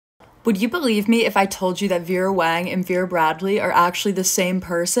Would you believe me if I told you that Vera Wang and Vera Bradley are actually the same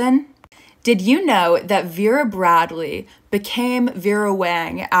person? Did you know that Vera Bradley became Vera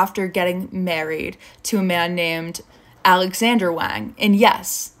Wang after getting married to a man named Alexander Wang? And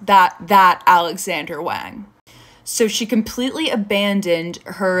yes, that Alexander Wang. So she completely abandoned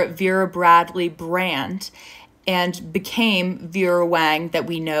her Vera Bradley brand and became Vera Wang that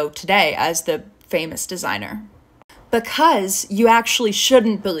we know today as the famous designer. Because you actually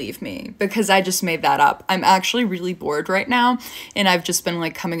shouldn't believe me, because I just made that up. I'm actually really bored right now, and I've just been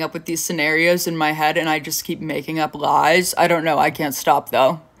like coming up with these scenarios in my head, and I just keep making up lies. I don't know, I can't stop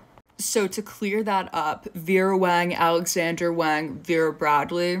though. So to clear that up, Vera Wang, Alexander Wang, Vera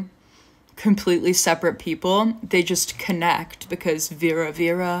Bradley, completely separate people. They just connect because Vera,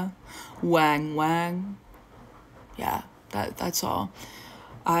 Vera, Wang, Wang. Yeah, that's all.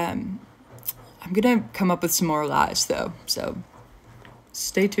 I'm gonna come up with some more lies though, so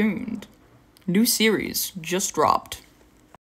stay tuned. New series just dropped.